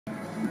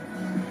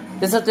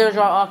This is a dual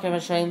drive arcade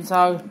machine,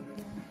 so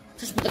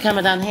just put the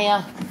camera down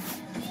here.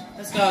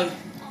 Let's go.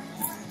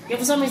 Yeah,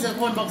 for some reason the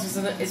coin box is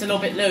a little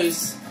bit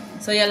loose.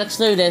 So yeah, let's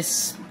do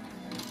this.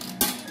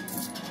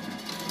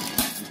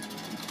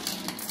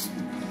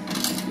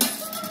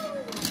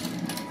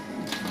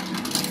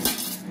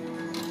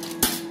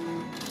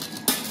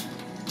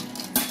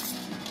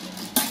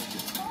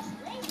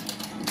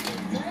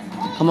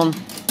 Come on.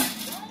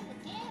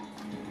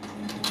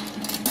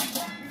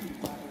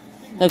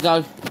 There we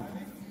go.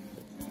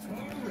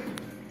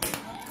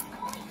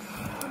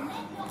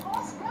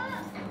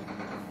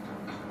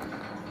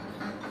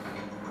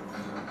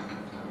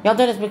 Yeah, I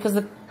did this because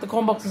the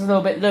corn box is a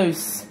little bit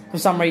loose for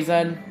some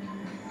reason.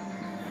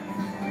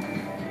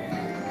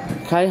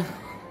 Okay.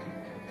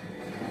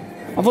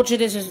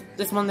 Unfortunately,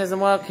 this one isn't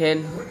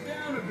working.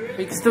 But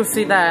you can still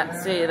see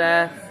that. See it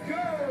there.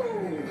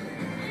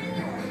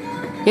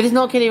 It is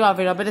not a kiddie ride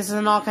video, but this is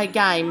an arcade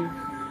game.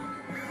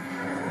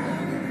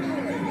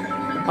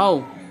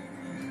 Oh.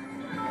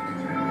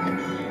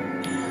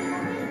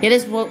 Yeah,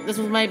 this was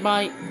made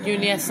by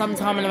UNS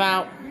sometime in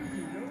about...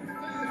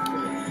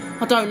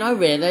 I don't know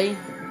really.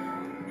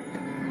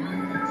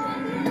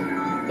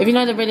 If you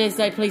know the video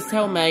today, please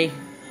tell me.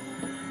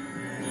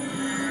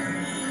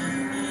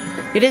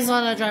 It is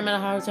on a Dreaming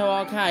Hotel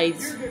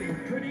Arcades. You're getting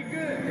pretty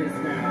good this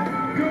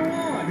now. Go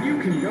on, you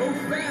can go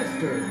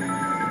faster.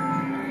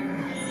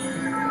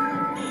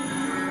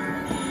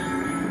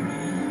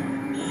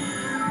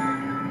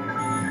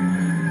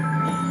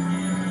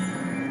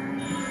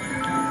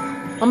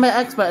 I'm an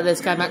expert at this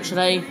game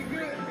actually.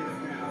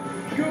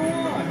 Go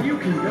on, you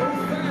can go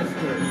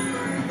faster.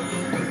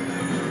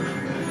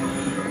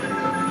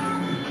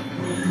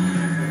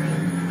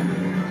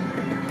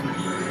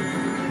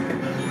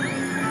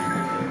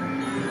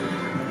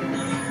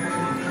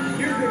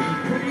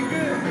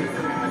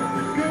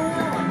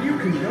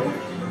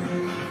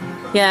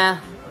 Yeah.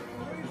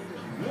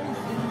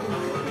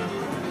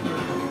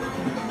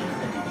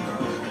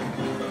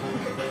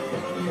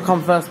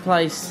 Come first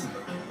place.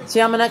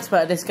 See, I'm an expert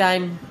at this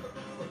game.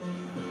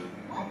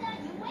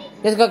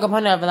 There's a good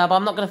component over there, but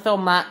I'm not going to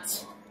film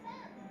that.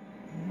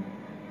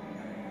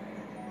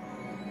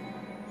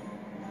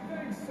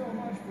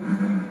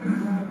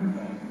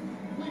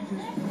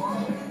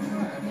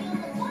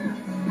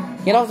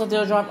 You know, also do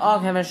a drive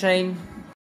arcade machine.